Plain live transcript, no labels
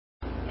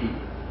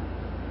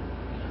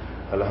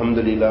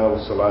Alhamdulillah wa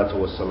salatu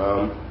wa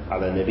salam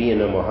ala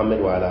nabiyyina Muhammad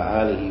wa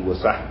ala alihi wa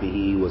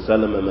sahbihi wa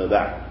sallam ma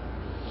ba'd.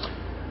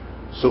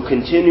 So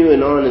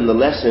continuing on in the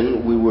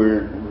lesson, we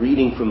were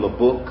reading from the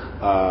book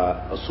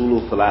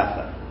Usulul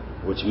Thalatha,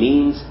 which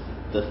means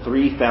the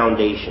three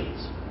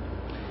foundations.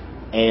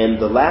 And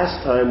the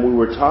last time we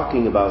were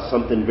talking about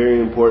something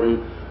very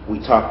important. We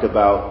talked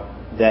about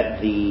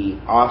that the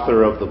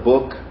author of the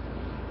book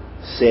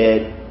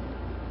said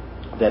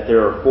that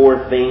there are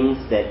four things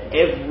that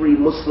every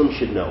Muslim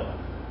should know.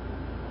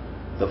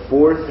 The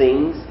four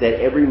things that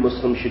every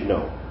Muslim should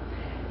know.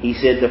 He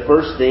said the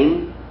first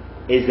thing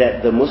is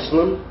that the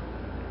Muslim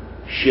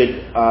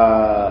should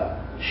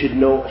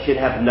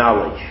have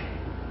knowledge.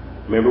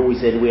 Remember, we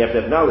said we have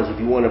to have knowledge. If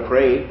you want to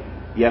pray,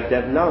 you have to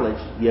have knowledge.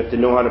 You have to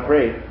know how to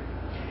pray.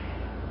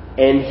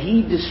 And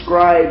he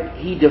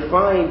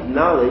defined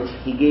knowledge.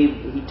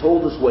 He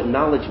told us what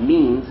knowledge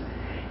means.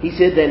 He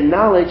said that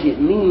knowledge, it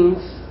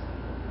means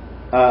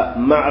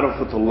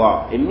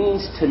ma'rifatullah. It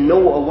means to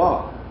know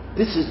Allah.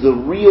 This is the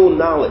real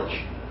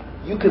knowledge.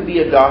 You could be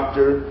a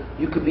doctor,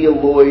 you could be a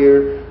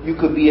lawyer, you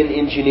could be an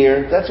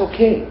engineer. That's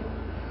okay.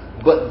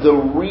 But the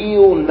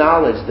real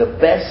knowledge, the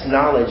best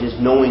knowledge, is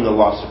knowing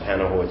Allah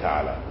subhanahu wa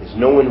ta'ala. Is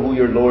knowing who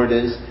your Lord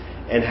is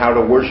and how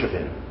to worship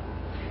Him.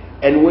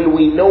 And when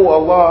we know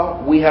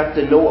Allah, we have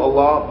to know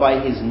Allah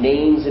by His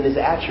names and His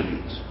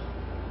attributes.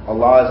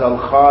 Allah is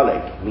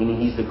Al-Khaliq, meaning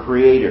He's the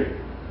Creator.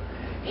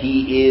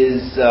 He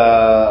is,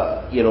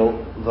 the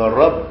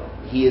Rabb.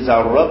 He is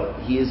our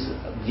Rabb. He is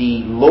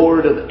the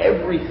Lord of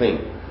everything.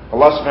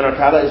 Allah subhanahu wa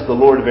ta'ala is the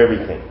Lord of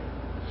everything.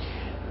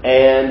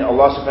 And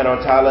Allah subhanahu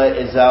wa ta'ala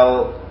is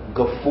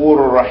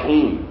Al-Ghafur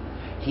Rahim.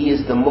 He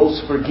is the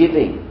most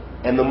forgiving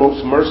and the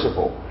most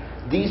merciful.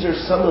 These are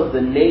some of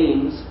the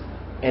names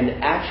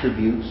and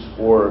attributes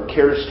or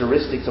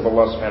characteristics of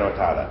Allah subhanahu wa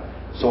ta'ala.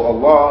 So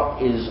Allah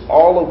is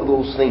all of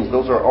those things.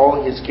 Those are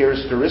all His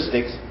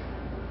characteristics,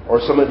 or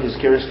some of His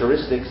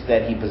characteristics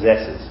that He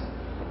possesses.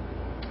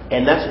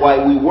 And that's why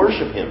we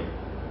worship Him.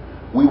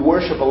 We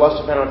worship Allah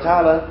subhanahu wa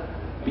ta'ala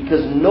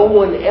because no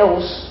one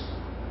else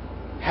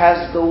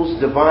has those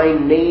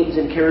divine names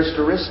and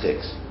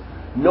characteristics.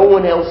 No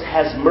one else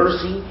has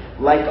mercy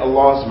like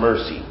Allah's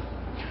mercy.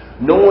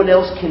 No one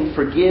else can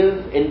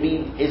forgive and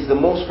is the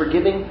most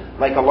forgiving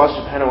like Allah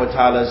subhanahu wa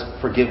ta'ala's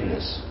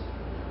forgiveness.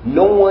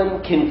 No one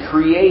can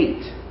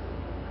create.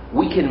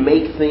 We can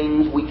make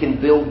things, we can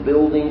build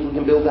buildings, we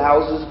can build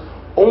houses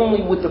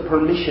only with the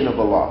permission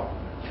of Allah.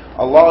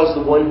 Allah is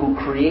the one who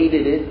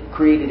created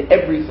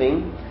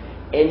everything,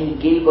 and He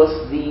gave us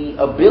the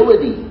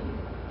ability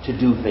to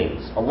do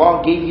things.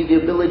 Allah gave you the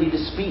ability to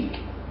speak.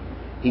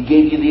 He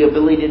gave you the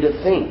ability to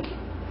think.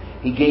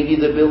 He gave you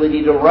the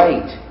ability to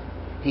write.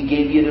 He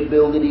gave you the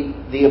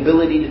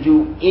ability to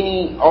do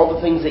all the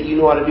things that you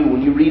know how to do.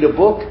 When you read a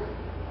book,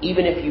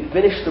 even if you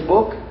finish the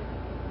book,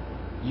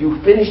 you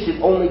finished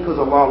it only because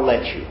Allah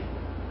let you.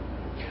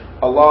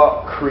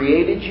 Allah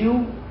created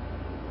you,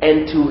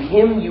 and to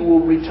Him you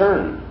will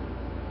return.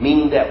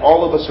 Meaning that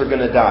all of us are going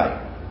to die.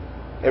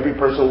 Every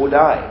person will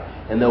die.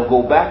 And they'll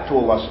go back to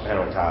Allah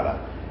subhanahu wa ta'ala.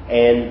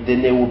 And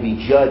then they will be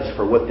judged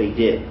for what they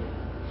did.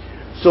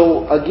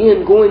 So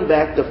again, going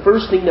back, the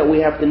first thing that we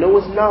have to know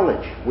is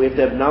knowledge. We have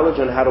to have knowledge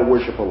on how to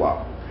worship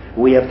Allah.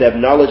 We have to have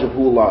knowledge of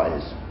who Allah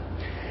is.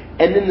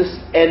 And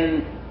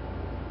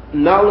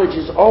knowledge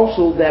is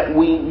also that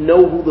we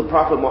know who the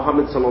Prophet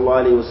Muhammad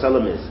sallallahu alaihi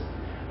wasallam is.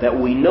 That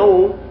we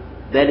know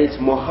that it's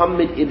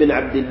Muhammad ibn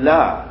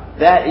Abdullah.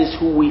 That is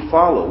who we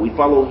follow. We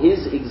follow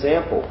his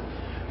example.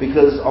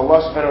 Because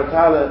Allah subhanahu wa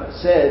ta'ala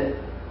said,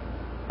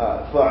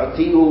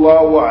 فَأَتِيُوا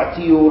اللَّهَ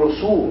وَأَتِيُوا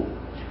رَسُولُ.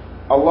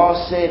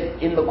 Allah said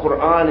in the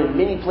Quran in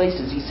many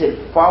places, He said,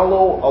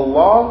 follow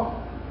Allah,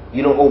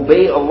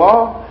 obey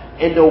Allah,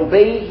 and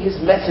obey His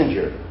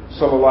Messenger,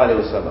 sallallahu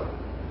alaihi wasallam.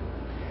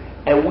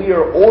 And we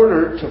are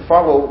ordered to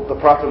follow the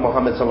Prophet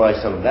Muhammad sallallahu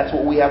alaihi wasallam. That's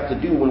what we have to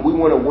do. When we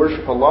want to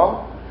worship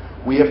Allah,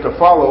 we have to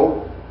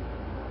follow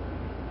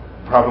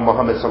Prophet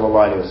Muhammad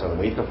sallallahu alaihi wasallam.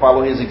 We have to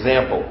follow his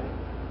example,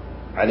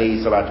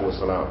 alayhi salatu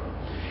wasalam.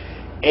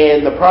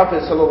 And the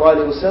Prophet sallallahu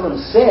alaihi wasallam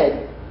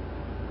said,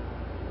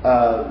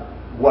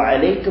 "Wa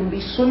alaykum bi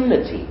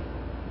sunnati."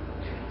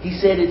 He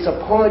said, "It's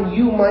upon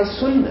you my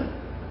sunnah,"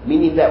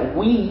 meaning that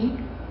we,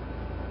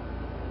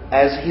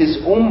 as his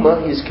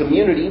ummah, his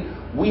community,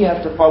 we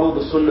have to follow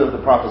the sunnah of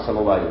the Prophet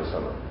sallallahu alaihi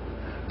wasallam.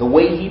 The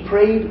way he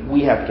prayed,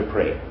 we have to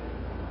pray.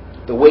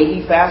 The way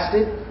he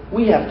fasted,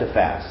 we have to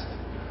fast.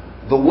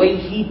 The way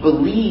he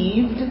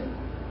believed,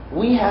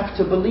 we have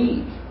to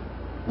believe.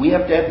 We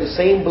have to have the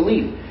same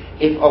belief.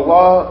 If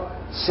Allah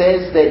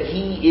says that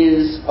He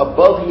is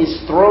above His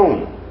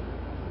throne,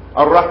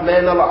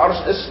 Ar-Rahman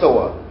al-Arsh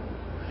istawa.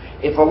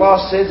 If Allah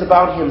says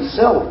about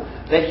Himself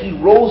that He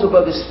rose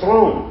above His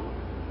throne,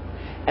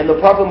 and the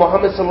Prophet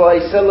Muhammad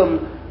sallallahu alaihi wasallam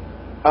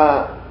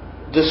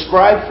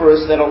described for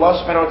us that Allah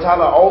subhanahu wa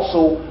ta'ala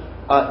also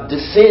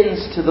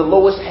descends to the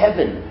lowest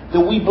heaven,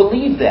 then we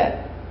believe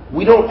that.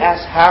 We don't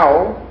ask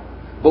how,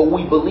 but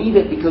we believe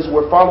it because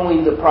we're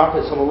following the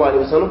Prophet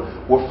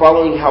ﷺ. We're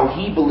following how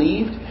he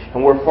believed,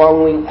 and we're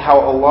following how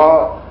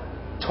Allah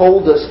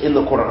told us in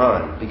the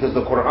Quran. Because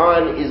the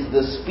Quran is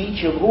the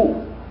speech of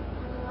who?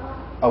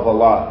 Of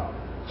Allah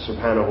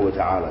subhanahu wa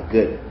ta'ala.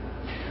 Good.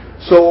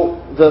 So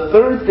the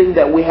third thing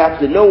that we have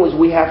to know is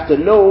we have to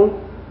know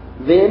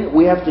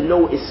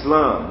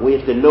Islam. We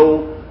have to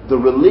know the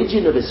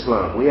religion of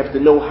Islam. We have to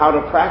know how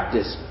to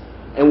practice.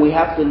 And we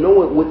have to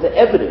know it with the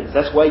evidence.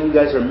 That's why you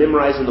guys are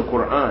memorizing the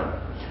Quran.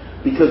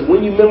 Because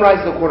when you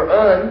memorize the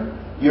Quran,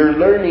 you're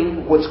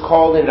learning what's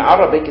called in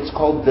Arabic, it's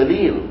called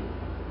dalil.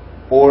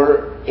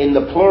 Or in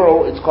the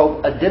plural, it's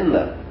called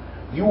adillah.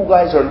 You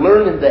guys are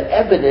learning the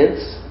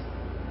evidence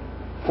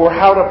for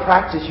how to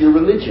practice your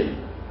religion.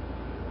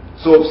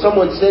 So if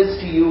someone says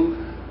to you,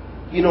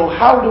 why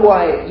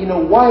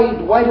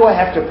do I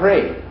have to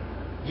pray?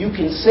 You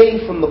can say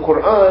from the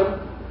Quran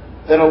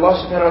that Allah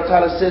subhanahu wa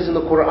ta'ala says in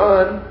the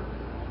Quran,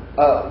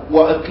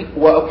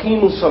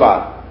 وَأَقِيمُوا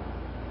الصَّلَاةِ.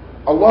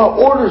 Allah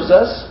orders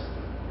us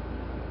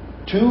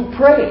to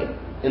pray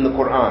in the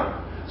Quran.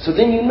 So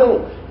then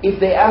if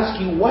they ask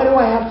you, why do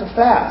I have to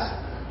fast?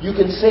 You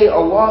can say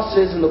Allah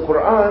says in the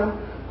Quran,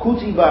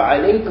 كُتِبَ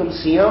عَلَيْكُمْ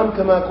صِيَامٌ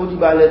كَمَا كُتِبَ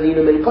عَلَى الَّذِينَ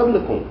مِنْ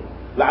قَبْلِكُمْ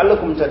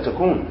لَعَلَّكُمْ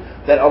تَتَّقُونَ.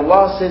 That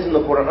Allah says in the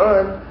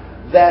Quran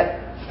that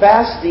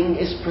fasting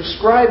is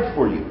prescribed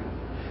for you,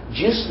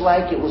 just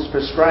like it was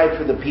prescribed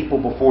for the people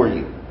before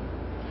you.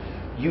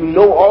 You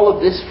know all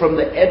of this from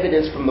the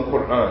evidence from the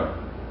Quran.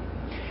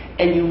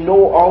 And you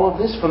know all of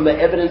this from the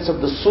evidence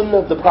of the Sunnah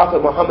of the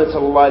Prophet Muhammad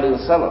sallallahu alaihi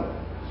wasallam.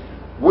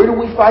 Where do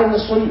we find the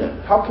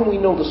Sunnah? How can we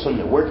know the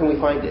Sunnah? Where can we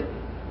find it?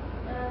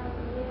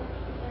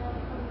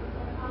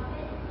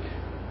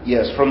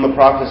 Yes, from the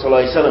Prophet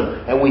sallallahu alaihi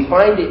wasallam. And we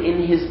find it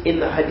in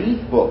the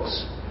Hadith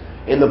books.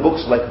 In the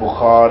books like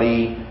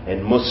Bukhari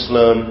and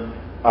Muslim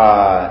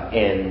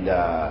and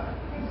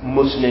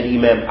Musnad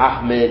Imam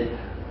Ahmed,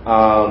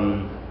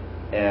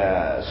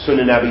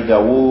 Sunan Abi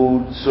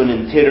Dawood,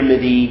 Sunan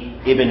Tirmidhi,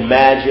 Ibn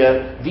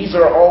Majah. These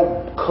are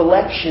all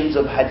collections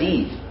of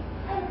hadith.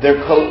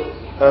 They're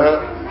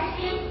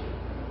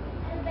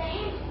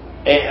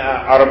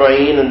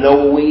Arba'in and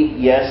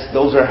Nawawi, yes,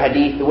 those are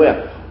hadith.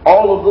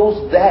 All of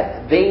those,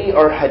 they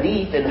are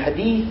hadith, and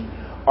hadith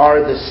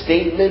are the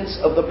statements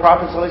of the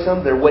Prophet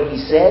ﷺ. They're what he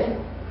said.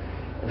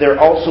 They're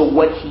also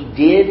what he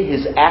did,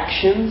 his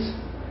actions,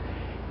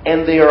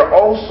 and they are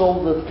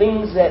also the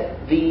things that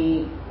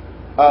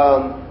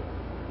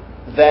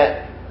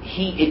that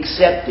he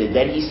accepted,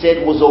 that he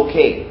said was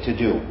okay to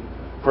do.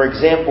 For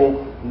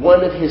example,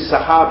 one of his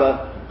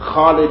Sahaba,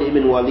 Khalid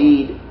ibn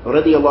Walid,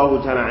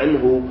 radiyallahu ta'ala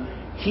anhu,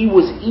 he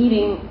was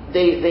eating,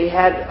 they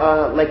had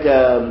like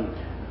a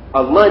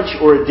lunch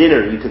or a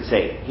dinner, you could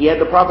say. He had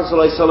the Prophet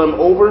ﷺ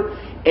over,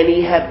 and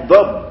he had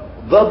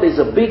dhub. Dhub is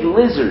a big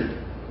lizard.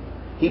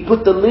 He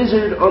put the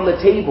lizard on the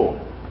table.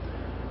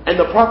 And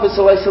the Prophet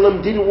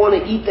ﷺ didn't want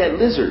to eat that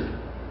lizard.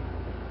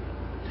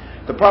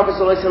 The Prophet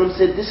ﷺ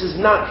said, this is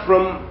not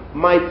from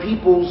my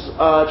people's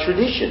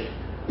tradition.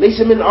 لَيْسَ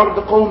مِنْ أَرْضِ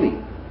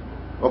قَوْمِ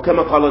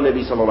وَكَمَا قَالَ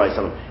النَّبِي صلى الله عليه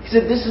وسلم. He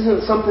said, this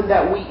isn't something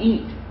that we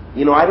eat.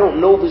 I don't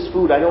know this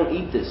food, I don't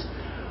eat this.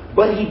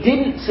 But he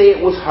didn't say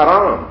it was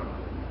haram.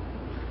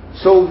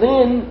 So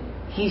then,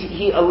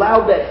 he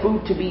allowed that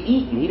food to be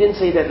eaten. He didn't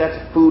say that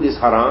food is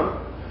haram.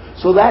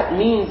 So that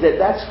means that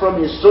that's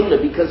from his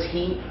sunnah, because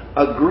he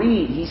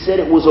agreed. He said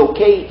it was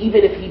okay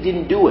even if he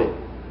didn't do it.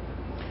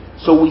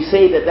 So we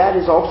say that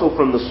is also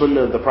from the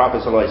sunnah of the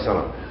Prophet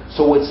ﷺ.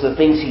 So it's the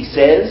things he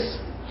says,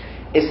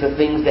 it's the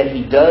things that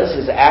he does,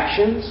 his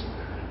actions.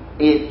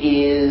 It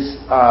is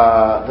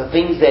the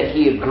things that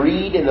he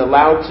agreed and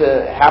allowed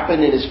to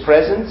happen in his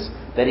presence,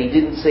 that he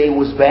didn't say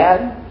was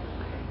bad.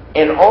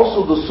 And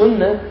also the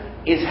sunnah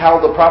is how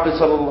the Prophet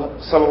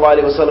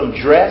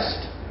ﷺ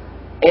dressed,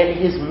 and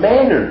his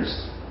manners,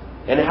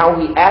 and how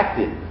he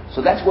acted.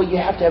 So that's why you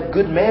have to have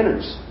good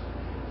manners.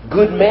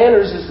 Good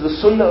manners is the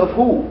sunnah of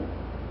who?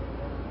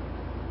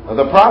 Of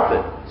the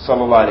Prophet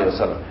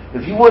ﷺ.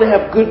 If you want to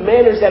have good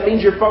manners, that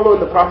means you're following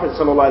the Prophet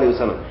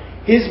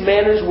ﷺ. His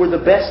manners were the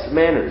best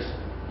manners.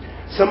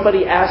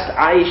 Somebody asked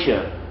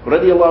Aisha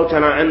radiallahu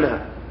ta'ala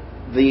anha,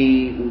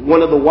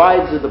 one of the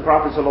wives of the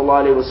Prophet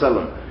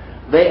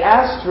ﷺ. They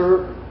asked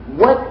her,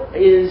 what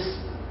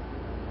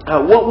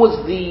was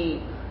the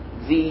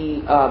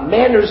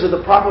manners of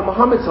the Prophet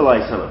Muhammad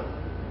ﷺ?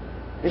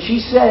 And she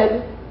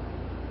said,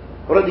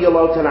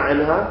 radiallahu ta'ala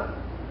anha,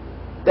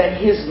 that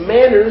his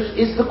manners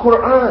is the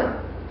Quran.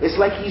 It's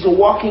like he's a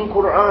walking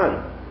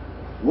Quran.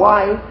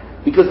 Why?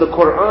 Because the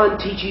Quran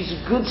teaches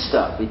good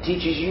stuff. It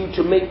teaches you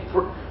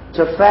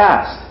to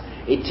fast.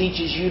 It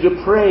teaches you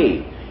to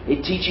pray.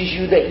 It teaches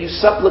you that you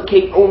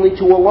supplicate only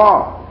to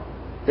Allah,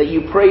 that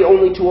you pray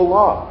only to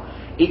Allah.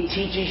 It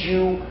teaches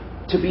you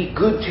to be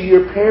good to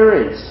your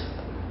parents,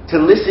 to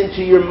listen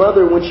to your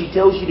mother when she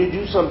tells you to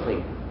do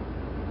something.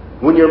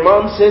 When your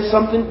mom says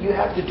something, you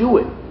have to do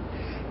it.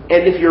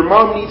 And if your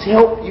mom needs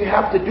help, you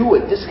have to do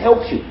it. This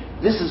helps you.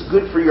 This is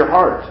good for your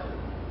heart.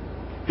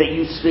 That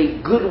you say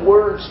good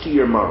words to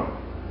your mom.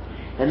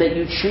 And that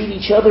you treat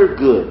each other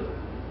good.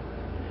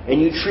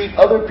 And you treat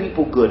other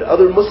people good.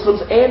 Other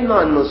Muslims and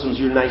non-Muslims,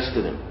 you're nice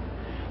to them.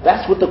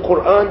 That's what the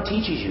Quran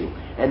teaches you.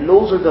 And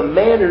those are the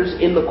manners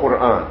in the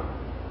Quran.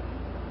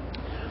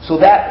 So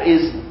that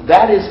is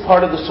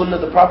part of the Sunnah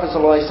of the Prophet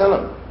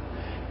ﷺ.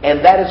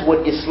 And that is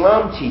what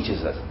Islam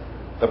teaches us.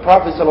 The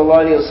Prophet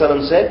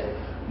ﷺ said,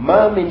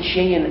 ما من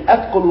شيء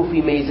أثقل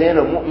في ميزان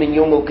المؤمن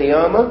يوم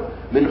القيامة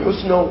من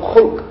حسن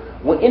الخلق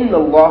وإن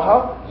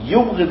الله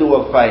يبغض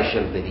الفاحش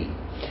البذيء.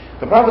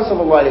 The Prophet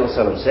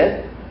ﷺ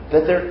said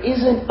that there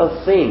isn't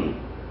a thing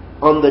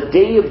on the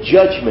day of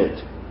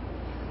judgment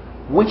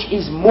which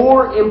is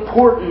more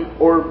important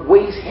or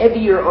weighs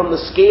heavier on the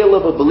scale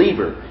of a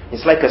believer.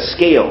 It's like a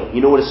scale.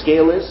 You know what a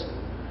scale is?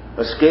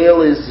 A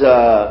scale is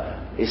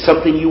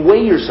something you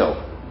weigh yourself.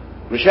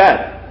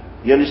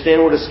 Rashad, you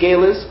understand what a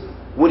scale is?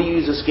 What do you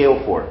use a scale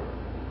for?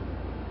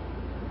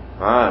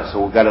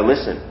 So we've got to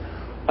listen.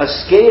 A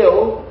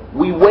scale,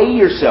 we weigh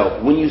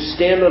yourself. When you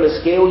stand on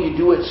a scale, you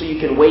do it so you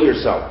can weigh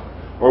yourself.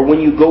 Or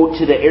when you go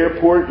to the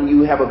airport and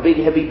you have a big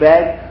heavy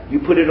bag, you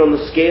put it on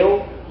the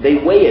scale, they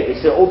weigh it. They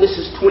say, oh, this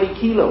is 20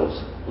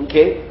 kilos.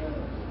 Okay?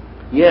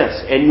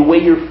 Yes, and you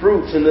weigh your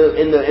fruits and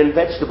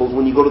vegetables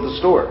when you go to the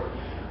store.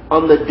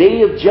 On the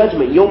day of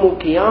judgment, Yom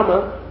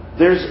Al-Qiyamah,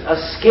 there's a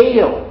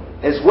scale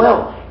as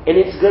well. And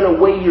it's going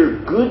to weigh your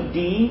good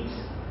deeds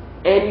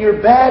and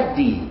your bad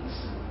deeds.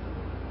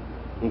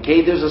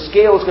 Okay, there's a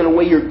scale that's going to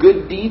weigh your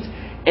good deeds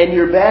and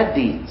your bad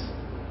deeds.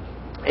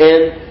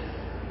 And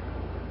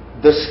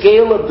the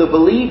scale of the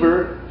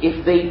believer,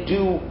 if they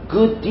do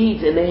good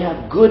deeds and they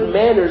have good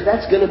manners,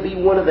 that's going to be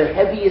one of the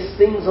heaviest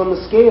things on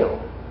the scale.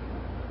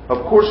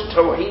 Of course,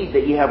 Tawheed,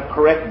 that you have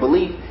correct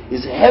belief,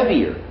 is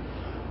heavier.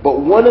 But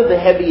one of the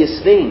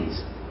heaviest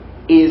things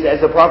is,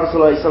 as the Prophet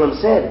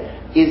ﷺ said,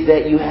 is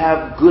that you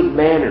have good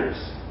manners.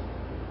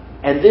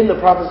 And then the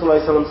Prophet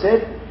ﷺ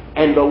said,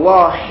 and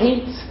Allah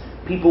hates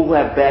people who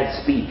have bad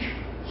speech.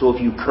 So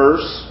if you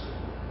curse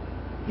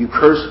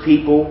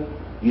people,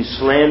 you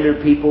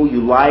slander people,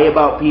 you lie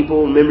about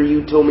people. Remember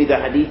you told me the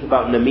hadith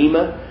about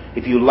namima?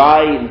 If you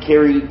lie and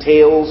carry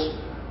tales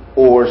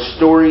or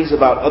stories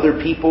about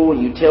other people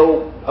and you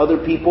tell other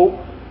people,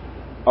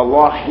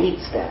 Allah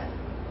hates that.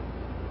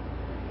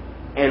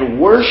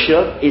 And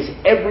worship is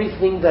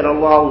everything that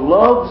Allah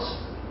loves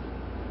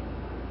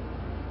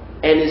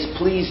and is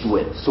pleased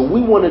with. So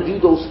we want to do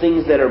those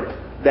things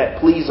that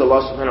please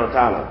Allah subhanahu wa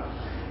ta'ala.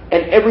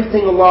 And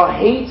everything Allah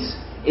hates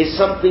is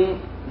something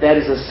that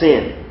is a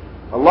sin.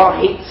 Allah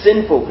hates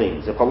sinful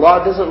things. If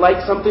Allah doesn't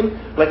like something,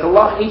 like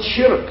Allah hates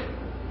shirk.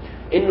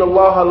 إِنَّ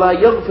اللَّهَ لَا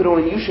يَغْفِرُ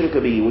أَن يُشْرِكَ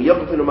بِهِ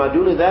وَيَغْفِرُ مَا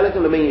دُونَ ذَلِكَ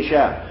لَمَن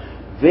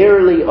يَشَاءُ.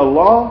 Verily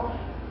Allah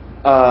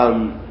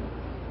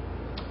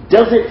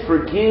doesn't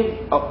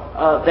forgive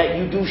that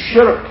you do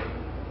shirk.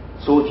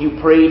 So if you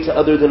pray to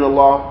other than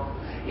Allah,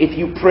 if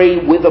you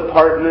pray with a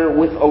partner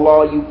with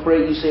Allah, you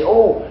say,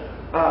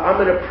 I'm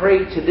going to pray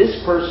to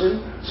this person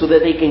so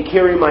that they can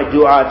carry my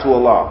dua to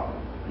Allah.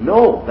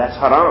 No, that's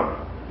haram.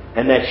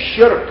 And that's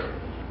shirk.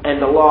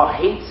 And Allah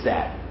hates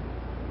that.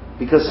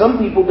 Because some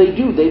people, they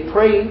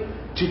pray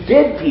to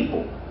dead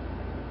people.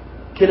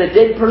 Can a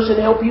dead person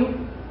help you?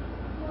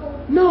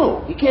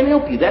 No, he can't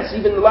help you. That's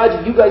even the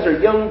logic. You guys are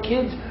young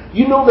kids.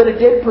 You know that a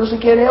dead person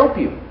can't help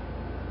you.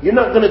 You're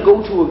not going to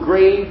go to a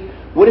grave.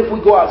 What if we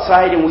go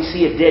outside and we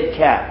see a dead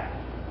cat?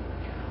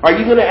 Are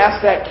you going to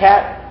ask that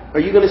cat, are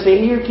you going to say,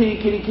 here,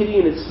 kitty, kitty, kitty,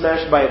 and it's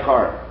smashed by a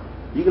car?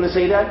 Are you going to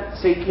say that?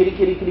 Say, kitty,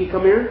 kitty, kitty,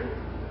 come here?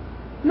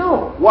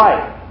 No.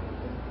 Why?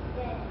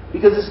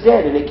 Because it's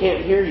dead and it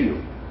can't hear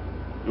you.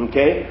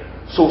 Okay?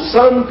 So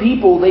some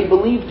people, they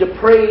believe to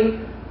pray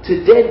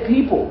to dead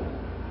people.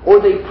 Or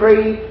they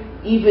pray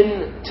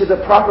even to the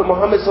Prophet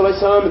Muhammad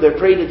ﷺ. They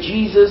pray to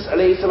Jesus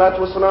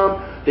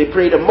ﷺ. They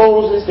pray to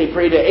Moses. They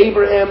pray to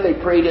Abraham. They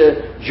pray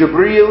to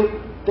Jibreel.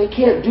 They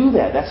can't do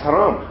that. That's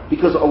haram.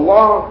 Because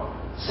Allah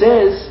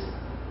says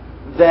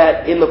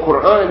that in the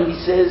Quran, He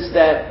says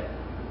that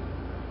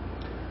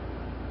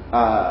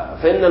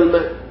فَإِنَّ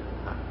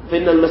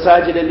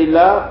الْمَسَاجِدَ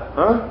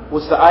لِلَّهِ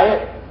What's the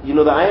ayat? You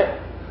know the ayat?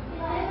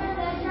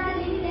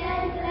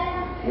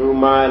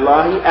 مَعَ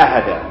اللَّهِ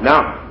أَحَدًا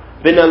نعم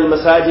فَإِنَّ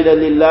الْمَسَاجِدَ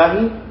لِلَّهِ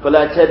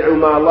فَلَا تَدْعُوا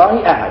مَعَ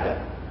اللَّهِ أَحَدًا.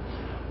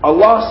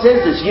 Allah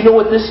says this. You know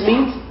what this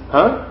means?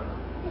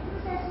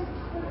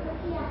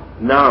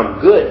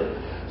 Naam, good.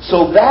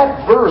 So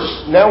that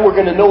verse, now we're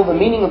going to know the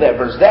meaning of that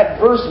verse. That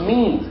verse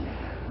means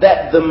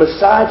that the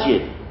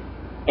masajid,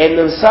 and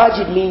the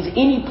masajid means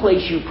any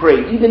place you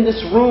pray, even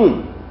this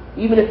room,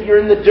 even if you're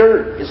in the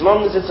dirt, as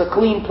long as it's a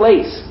clean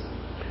place,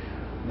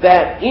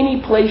 that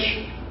any place,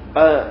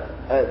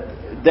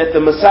 that the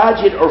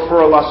masajid are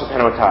for Allah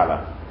subhanahu wa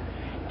ta'ala.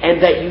 And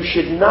that you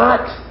should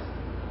not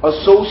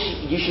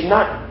you should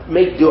not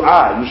make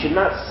dua, you should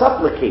not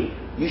supplicate,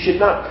 you should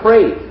not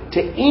pray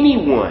to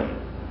anyone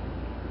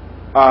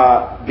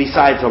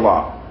besides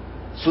Allah.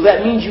 So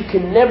that means you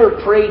can never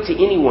pray to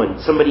anyone,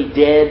 somebody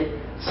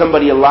dead,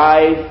 somebody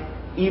alive,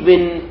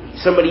 even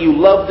somebody you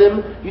love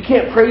them, you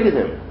can't pray to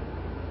them.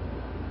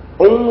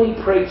 Only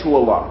pray to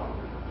Allah.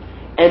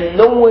 And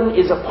no one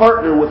is a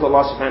partner with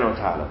Allah subhanahu wa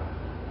ta'ala.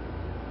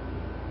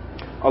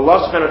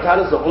 Allah subhanahu wa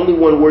ta'ala is the only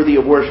one worthy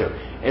of worship.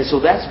 And so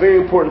that's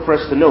very important for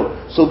us to know.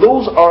 So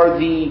those are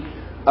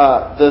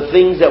the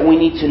things that we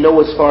need to know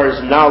as far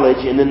as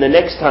knowledge. And then the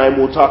next time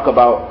we'll talk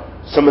about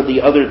some of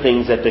the other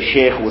things that the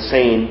Shaykh was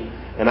saying.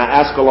 And I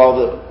ask Allah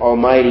the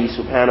Almighty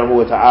subhanahu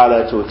wa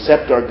ta'ala to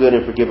accept our good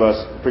and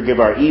forgive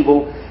our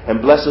evil,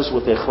 and bless us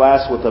with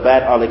ikhlas, with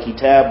tabat ala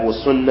kitab, wa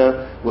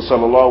sunnah, wa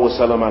sallallahu wa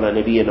sallam ala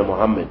nabiyyina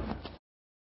Muhammad.